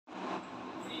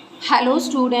Hello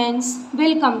students,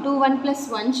 welcome to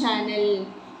 1+1 channel.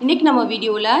 இன்னைக்கு நம்ம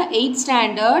வீடியோல 8th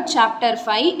standard chapter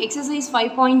 5 exercise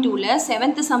 5.2ல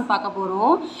 7th sum பார்க்க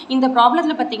போறோம். இந்த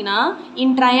ப்ராப்ளத்துல பாத்தீங்கன்னா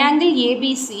in triangle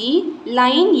ABC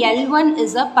line L1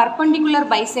 is a perpendicular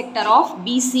bisector of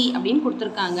BC அப்படினு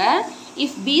கொடுத்திருக்காங்க.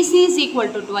 If BC is equal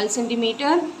to 12 cm,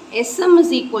 SM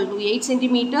is equal to 8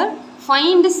 cm,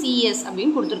 find CS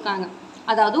அப்படினு கொடுத்திருக்காங்க.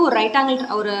 அதாவது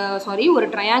ஒரு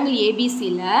triangle ABC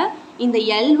ல இந்த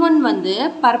L1 வந்து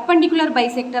perpendicular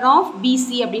bisector of BC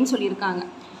அப்படினு சொல்லிருக்காங்க.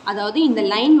 அதாவது இந்த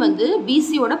லைன் வந்து BC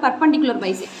ஓட perpendicular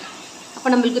bisector. அப்ப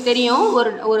நமக்கு தெரியும்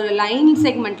ஒரு லைன்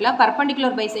செக்மென்ட்ல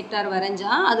perpendicular bisector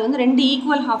வரைஞ்சா அது வந்து ரெண்டு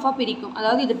ஈக்குவல் ஹாஃபா பிரிக்கும்.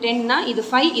 அதாவது இது 10 னா இது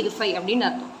 5 இது 5 அப்படினு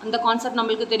அர்த்தம். அந்த கான்செப்ட்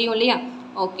நமக்கு தெரியும் இல்லையா?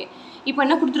 ஓகே. இப்போ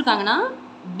என்ன கொடுத்திருக்காங்கன்னா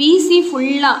BC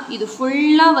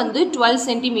ஃபுல்லா வந்து 12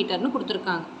 cm னு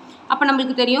கொடுத்திருக்காங்க. அப்ப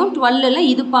நமக்கு தெரியும் 12 ல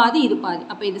இது பாதி.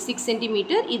 அப்ப இது 6 cm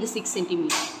இது 6 cm.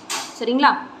 சரிங்களா?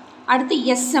 அடுத்து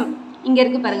SM இங்க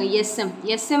இருக்கு பாருங்க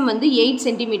SM வந்து 8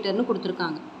 cm னு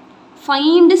கொடுத்திருக்காங்க.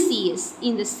 Find CS.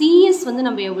 இந்த CS வந்து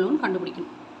நம்ம எவ்வளவுன்னு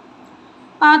கண்டுபிடிக்கணும்.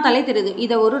 பார்த்தாலே தெரியுது.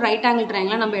 இத ஒரு ரைட் ஆங்கிள்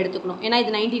ட்ரையாங்கிளா நம்ம எடுத்துக்கணும். ஏனா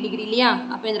இது 90 டிகிரி இல்லையா?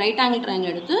 அப்ப இந்த ரைட் ஆங்கிள்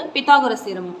ட்ரையாங்கிள் எடுத்து பித்தாகோரஸ்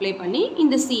தியரம் அப்ளை பண்ணி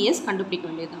இந்த CS கண்டுபிடிக்க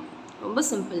வேண்டியதுதான். ரொம்ப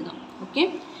சிம்பிள் தான். ஓகே?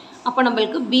 அப்ப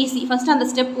நமக்கு BC ஃபர்ஸ்ட் அந்த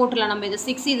ஸ்டெப் போட்டுறலாம். நம்ம இது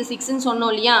 6 இது 6 ன்னு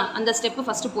சொன்னோம் இல்லையா? அந்த ஸ்டெப்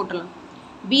ஃபர்ஸ்ட் போட்டுறலாம்.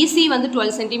 BC வந்து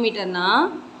 12 cm னா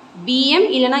BM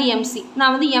இல்லனா MC.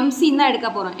 நான் வந்து MC தான் எடுக்க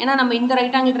போறேன். ஏனா நம்ம இந்த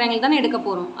ரைட் ஆங்கிள் ட்ரையாங்கிள் தான எடுக்க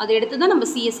போறோம். அது எடுத்து தான் நம்ம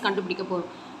CS கண்டுபிடிக்க போறோம்.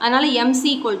 அதனால MC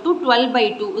 =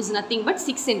 12/2 is nothing but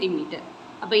 6 cm.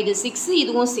 அப்ப இது 6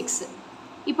 இதுவும் 6.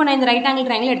 இப்போ நான் இந்த ரைட் ஆங்கிள்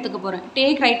ட்ரையாங்கிள் எடுத்துக்க போறேன்.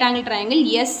 Take right angle triangle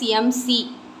SMC.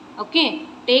 Okay?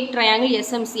 Take triangle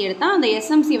SMC எடுத்தா அந்த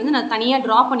SMC வந்து நான் தனியா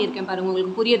டிரா பண்ணிருக்கேன் பாருங்க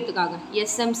உங்களுக்கு புரியறதுக்காக.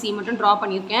 SMC மட்டும் டிரா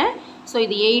பண்ணிருக்கேன். சோ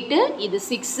இது 8 இது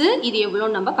 6 இது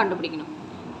எவ்வளவு நம்ம கண்டுபிடிக்கணும்.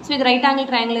 சோ இது ரைட் ஆங்கிள்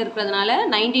ட்ரையாங்கிள் இருக்குறதுனால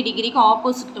 90 டிகிரிக்கு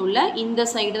ஆப்போசிட் உள்ள இந்த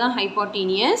சைடு தான்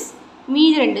ஹைபோடெனியஸ்.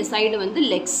 மீதி ரெண்டு சைடு வந்து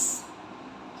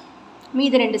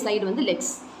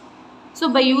Lex. So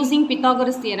by using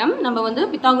Pythagoras theorem நம்ம வந்து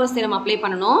Pythagoras theorem அப்ளை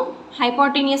பண்ணனும்.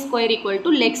 Hypotenuse square equal to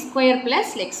leg square plus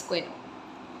leg square.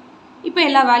 இப்போ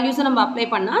எல்லா வேல்யூஸும் நம்ம அப்ளை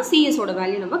பண்ணா CS ஓட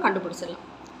வேல்யூ நம்ம கண்டுபிடிச்சிடலாம்.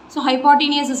 So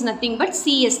hypotenuse is nothing but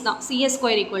CS தான். CS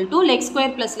square equal to leg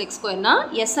square plus leg square னா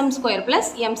SM square plus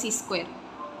MC square.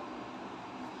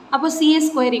 அப்போ CS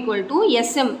square equal to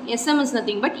SM is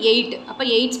nothing but 8. அப்போ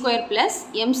 8 square plus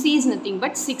MC is nothing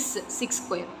but 6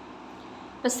 square.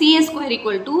 இப்போ CS square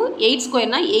equal to 8 square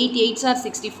னா 8 8s are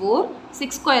 64,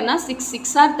 6 square னா 6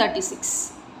 6 are 36.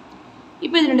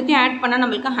 இப்போ இது ரெண்டுத்தையும் add பண்ணா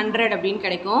நமக்கு 100 அப்படினு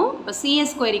கிடைக்கும். இப்போ CS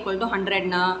square equal to 100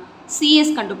 னா CS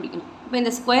கண்டுபிடிக்கணும். இப்போ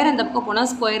இந்த ஸ்கொயர் அந்த பக்கம் போனா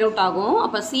ஸ்கொயர் ரூட் ஆகும்.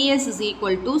 அப்போ CS is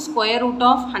equal to square root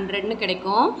of 100 னு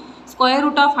கிடைக்கும். Square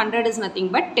root of 100 is nothing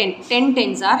but 10. 10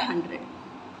 tens are 100.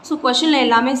 So questionல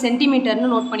எல்லாமே சென்டிமீட்டர்னு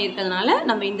நோட் பண்ணியிருக்கிறதுனால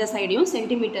நம்ம இந்த சைடையும்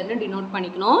சென்டிமீட்டர்னு டினோட்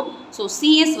பண்ணிக்கணும். So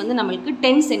CS வந்து நமக்கு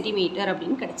 10 cm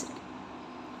அப்படினு கிடைச்சிருக்கு.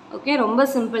 ஓகே, ரொம்ப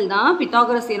சிம்பிள் தான்.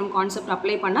 பித்தாகோரஸ் தியரம் கான்செப்ட்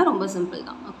அப்ளை பண்ணா ரொம்ப சிம்பிள்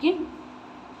தான். ஓகே?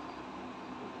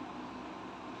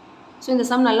 So இந்த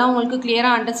சம் நல்லா உங்களுக்கு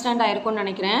கிளியரா அண்டர்ஸ்டாண்ட் ஆயிருக்கும்னு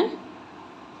நினைக்கிறேன்.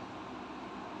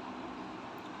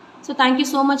 So thank you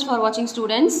so much for watching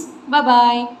students. Bye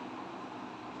bye.